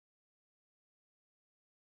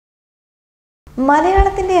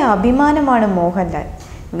മലയാളത്തിന്റെ അഭിമാനമാണ് മോഹൻലാൽ.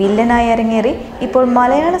 വില്ലനായി അരങ്ങേറി ഇപ്പോൾ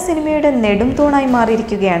മലയാള സിനിമയുടെ നെടും തൂണായി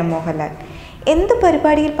മാറിയിരിക്കുകയാണ് മോഹൻലാൽ. എന്ത്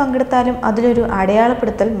പരിപാടിയിൽ പങ്കെടുത്താലും അതിലൊരു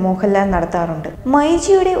അടയാളപ്പെടുത്തൽ മോഹൻലാൽ നടത്താറുണ്ട്.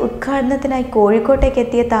 മൈജിയുടെ ഉദ്ഘാടനത്തിനായി കോഴിക്കോട്ടേക്ക്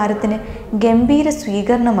എത്തിയ താരത്തിന് ഗംഭീര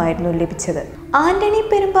സ്വീകരണമായിരുന്നു ലഭിച്ചത്. ആന്റണി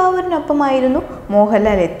പെരുമ്പാവൂരിനൊപ്പമായിരുന്നു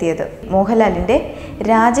മോഹൻലാൽ എത്തിയത്. മോഹൻലാലിന്റെ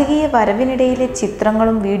രാജകീയ വരവിനിടയിലെ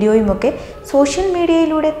ചിത്രങ്ങളും വീഡിയോയുമൊക്കെ സോഷ്യൽ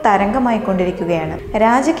മീഡിയയിലൂടെ തരംഗമായിക്കൊണ്ടിരിക്കുകയാണ്.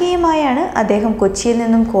 രാജകീയമായാണ് അദ്ദേഹം കൊച്ചിയിൽ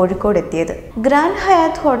നിന്നും കോഴിക്കോട് എത്തിയത്. ഗ്രാൻഡ്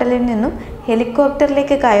ഹയാത്ത് ഹോട്ടലിൽ നിന്നും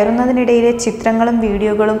ഹെലികോപ്റ്ററിലേക്ക് കയറുന്നതിനിടയിലെ ചിത്രങ്ങളും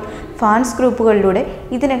വീഡിയോകളും ഫാൻസ് ഗ്രൂപ്പുകളിലൂടെ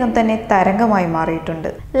ഇതിനകം തന്നെ തരംഗമായി മാറിയിട്ടുണ്ട്.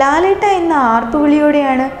 ലാലേട്ട എന്ന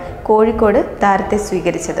ആർപ്പുവിളിയോടെയാണ് കോഴിക്കോട് താരത്തെ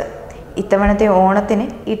സ്വീകരിച്ചത്. ഇത്തവണത്തെ ഓണത്തിന്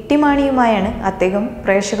ഇട്ടിമാണിയുമായാണ് അദ്ദേഹം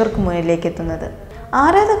പ്രേക്ഷകർക്ക് മുന്നിലേക്ക് എത്തുന്നത്.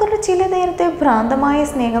 ആരാധകരുടെ ചില നേരത്തെ ഭ്രാന്തമായ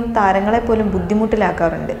സ്നേഹം താരങ്ങളെ പോലും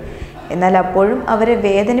ബുദ്ധിമുട്ടിലാക്കാറുണ്ട്. എന്നാൽ അപ്പോഴും അവരെ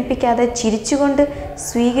വേദനിപ്പിക്കാതെ ചിരിച്ചുകൊണ്ട്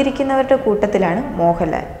സ്വീകരിക്കുന്നവരുടെ കൂട്ടത്തിലാണ്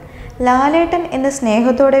മോഹൻലാൽ. ലാലേട്ടൻ എന്ന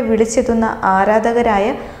സ്നേഹത്തോടെ വിളിച്ചെത്തുന്ന ആരാധകരായ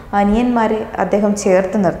അനിയന്മാരെ അദ്ദേഹം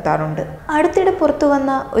ചേർത്ത് നിർത്താറുണ്ട്. അടുത്തിടെ പുറത്തു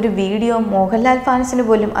വന്ന ഒരു വീഡിയോ മോഹൻലാൽ ഫാൻസിന്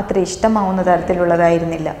പോലും അത്ര ഇഷ്ടമാവുന്ന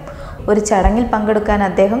തരത്തിലുള്ളതായിരുന്നില്ല. ഒരു ചടങ്ങിൽ പങ്കെടുക്കാൻ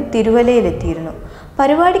അദ്ദേഹം തിരുവല്ലയിലെത്തിയിരുന്നു.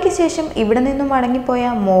 പരിപാടിക്ക് ശേഷം ഇവിടെ നിന്നും മടങ്ങിപ്പോയ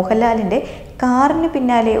മോഹൻലാലിൻ്റെ കാറിന്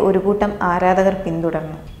പിന്നാലെ ഒരു കൂട്ടം ആരാധകർ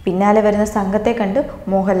പിന്തുടർന്നു. പിന്നാലെ വരുന്ന സംഘത്തെ കണ്ട്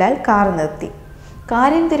മോഹൻലാൽ കാർ നിർത്തി.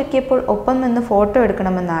 കാര്യം തിരക്കിയപ്പോൾ ഒപ്പം നിന്ന് ഫോട്ടോ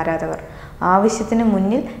എടുക്കണമെന്ന് ആരാധകർ. ആവശ്യത്തിന്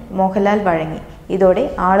മുന്നിൽ മോഹൻലാൽ വഴങ്ങി. ഇതോടെ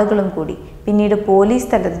ആളുകളും കൂടി. പിന്നീട് പോലീസ്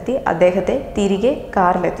സ്ഥലത്തെത്തി അദ്ദേഹത്തെ തിരികെ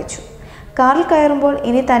കാറിലെത്തിച്ചു. കാറിൽ കയറുമ്പോൾ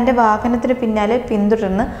ഇനി തൻ്റെ വാഹനത്തിന് പിന്നാലെ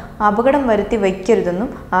പിന്തുടർന്ന് അപകടം വരുത്തി വയ്ക്കരുതെന്നും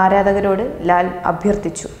ആരാധകരോട് ലാൽ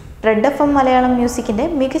അഭ്യർത്ഥിച്ചു. റെഡ് FM മലയാളം മ്യൂസിക്കിൻ്റെ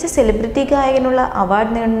മികച്ച സെലിബ്രിറ്റി ഗായകനുള്ള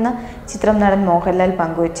അവാർഡ് നേടുന്ന ചിത്രം നടൻ മോഹൻലാൽ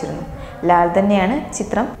പങ്കുവച്ചിരുന്നു. ലാൽ തന്നെയാണ്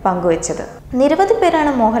ചിത്രം പങ്കുവച്ചത്. നിരവധി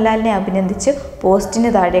പേരാണ് മോഹൻലാലിനെ അഭിനന്ദിച്ച് പോസ്റ്റിന്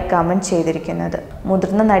താഴെ കമൻറ്റ് ചെയ്തിരിക്കുന്നത്.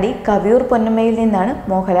 മുതിർന്ന നടി കവിയൂർ പൊന്നമ്മയിൽ നിന്നാണ്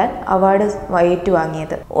മോഹൻലാൽ അവാർഡ്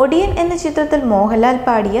ഏറ്റുവാങ്ങിയത്. ഒടിയൻ എന്ന ചിത്രത്തിൽ മോഹൻലാൽ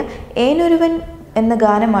പാടിയ ഏനൊരുവൻ എന്ന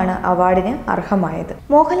ഗാനമാണ് അവാർഡിന് അർഹമായത്.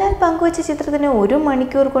 മോഹൻലാൽ പങ്കുവച്ച ചിത്രത്തിന് 1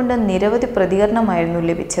 മണിക്കൂർ കൊണ്ട് നിരവധി പ്രതികരണമായിരുന്നു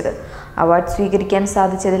ലഭിച്ചത്. അവാർഡ് സ്വീകരിക്കാൻ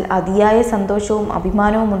സാധിച്ചതിൽ അതിയായ സന്തോഷവും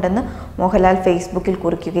അഭിമാനവും ഉണ്ടെന്ന് മോഹൻലാൽ ഫേസ്ബുക്കിൽ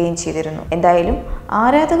കുറിക്കുകയും ചെയ്തിരുന്നു. എന്തായാലും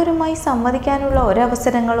ആരാധകരുമായി സംവദിക്കാനുള്ള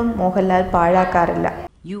ഒരവസരങ്ങളും Mohanlal പാഴാക്കാറില്ല.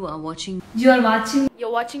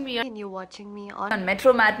 You're watching me on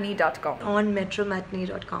metromatinee.com.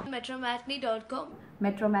 metromatinee.com.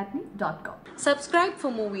 metromatinee.com. Subscribe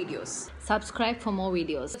for more videos. Subscribe for more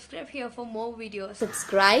videos. Subscribe here for more videos.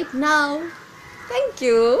 Subscribe now. Thank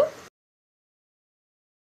you.